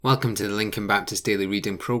Welcome to the Lincoln Baptist Daily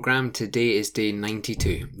Reading Programme. Today is day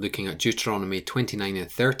 92, looking at Deuteronomy 29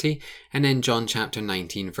 and 30, and then John chapter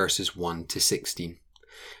 19 verses 1 to 16.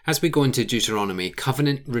 As we go into Deuteronomy,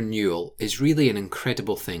 covenant renewal is really an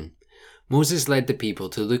incredible thing. Moses led the people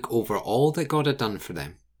to look over all that God had done for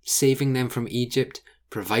them, saving them from Egypt,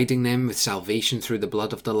 providing them with salvation through the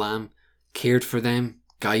blood of the Lamb, cared for them,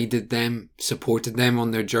 guided them, supported them on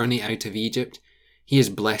their journey out of Egypt. He has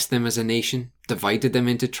blessed them as a nation, divided them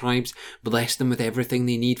into tribes, blessed them with everything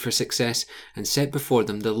they need for success, and set before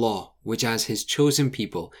them the law, which as his chosen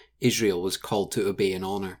people, Israel was called to obey and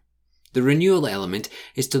honour. The renewal element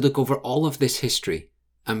is to look over all of this history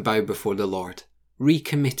and bow before the Lord,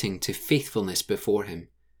 recommitting to faithfulness before him.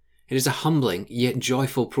 It is a humbling yet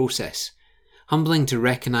joyful process. Humbling to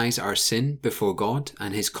recognise our sin before God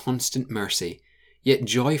and his constant mercy, yet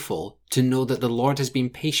joyful to know that the Lord has been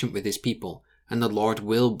patient with his people, and the Lord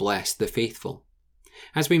will bless the faithful.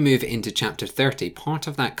 As we move into chapter 30, part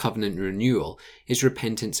of that covenant renewal is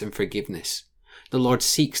repentance and forgiveness. The Lord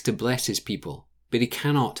seeks to bless his people, but he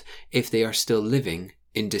cannot if they are still living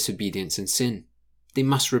in disobedience and sin. They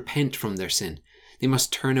must repent from their sin. They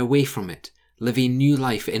must turn away from it, live a new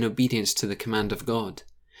life in obedience to the command of God.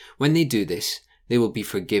 When they do this, they will be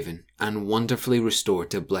forgiven and wonderfully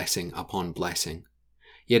restored to blessing upon blessing.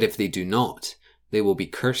 Yet if they do not, they will be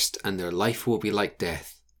cursed and their life will be like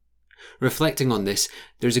death. Reflecting on this,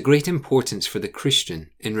 there's a great importance for the Christian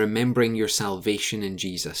in remembering your salvation in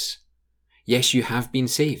Jesus. Yes, you have been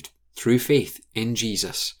saved through faith in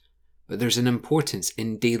Jesus, but there's an importance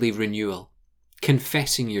in daily renewal,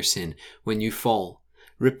 confessing your sin when you fall,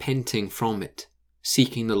 repenting from it,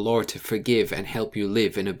 seeking the Lord to forgive and help you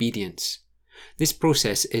live in obedience. This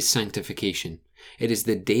process is sanctification. It is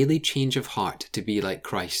the daily change of heart to be like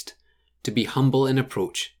Christ, to be humble in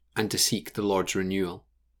approach, and to seek the Lord's renewal.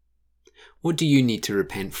 What do you need to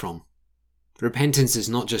repent from? Repentance is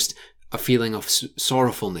not just a feeling of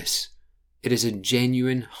sorrowfulness. It is a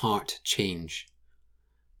genuine heart change.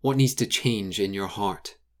 What needs to change in your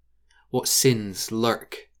heart? What sins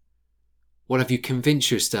lurk? What have you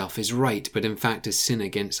convinced yourself is right, but in fact is sin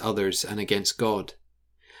against others and against God?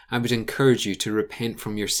 I would encourage you to repent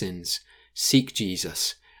from your sins, seek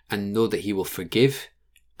Jesus, and know that he will forgive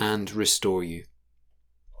and restore you.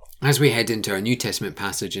 As we head into our New Testament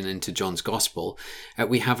passage and into John's Gospel,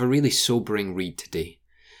 we have a really sobering read today.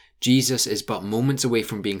 Jesus is but moments away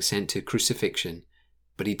from being sent to crucifixion,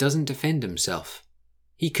 but he doesn't defend himself.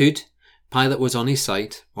 He could. Pilate was on his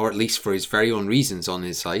side, or at least for his very own reasons on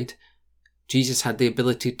his side. Jesus had the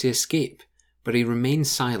ability to escape, but he remained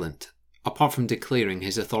silent, apart from declaring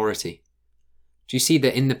his authority. Do you see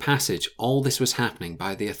that in the passage, all this was happening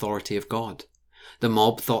by the authority of God? The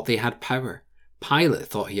mob thought they had power. Pilate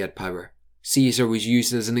thought he had power. Caesar was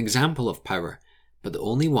used as an example of power, but the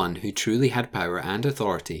only one who truly had power and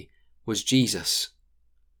authority was Jesus.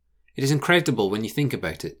 It is incredible when you think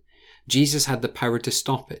about it. Jesus had the power to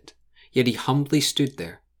stop it, yet he humbly stood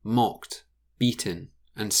there, mocked, beaten,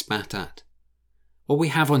 and spat at. What we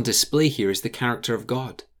have on display here is the character of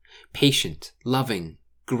God, patient, loving,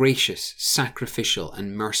 gracious, sacrificial,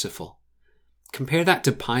 and merciful. Compare that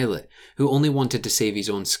to Pilate, who only wanted to save his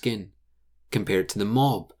own skin. Compare it to the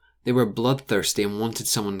mob. They were bloodthirsty and wanted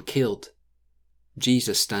someone killed.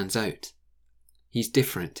 Jesus stands out. He's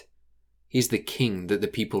different. He's the king that the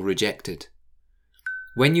people rejected.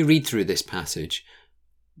 When you read through this passage,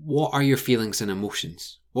 what are your feelings and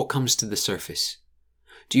emotions? What comes to the surface?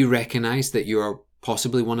 Do you recognize that you are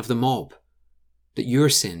possibly one of the mob? That your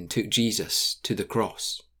sin took Jesus to the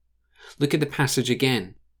cross? Look at the passage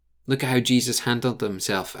again. Look at how Jesus handled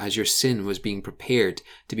himself as your sin was being prepared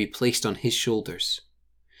to be placed on his shoulders.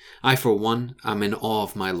 I, for one, am in awe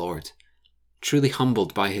of my Lord, truly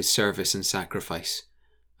humbled by his service and sacrifice,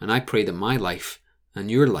 and I pray that my life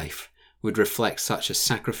and your life would reflect such a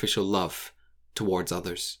sacrificial love towards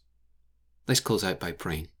others. Let's close out by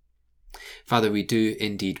praying. Father, we do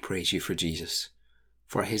indeed praise you for Jesus,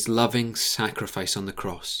 for his loving sacrifice on the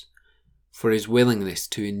cross, for his willingness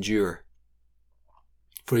to endure,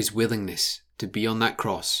 for his willingness to be on that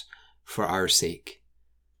cross for our sake.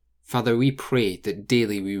 Father, we pray that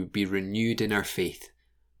daily we would be renewed in our faith,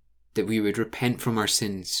 that we would repent from our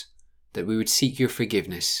sins, that we would seek your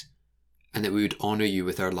forgiveness, and that we would honour you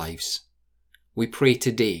with our lives. We pray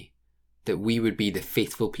today that we would be the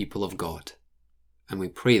faithful people of God, and we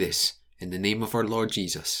pray this in the name of our Lord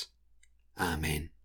Jesus. Amen.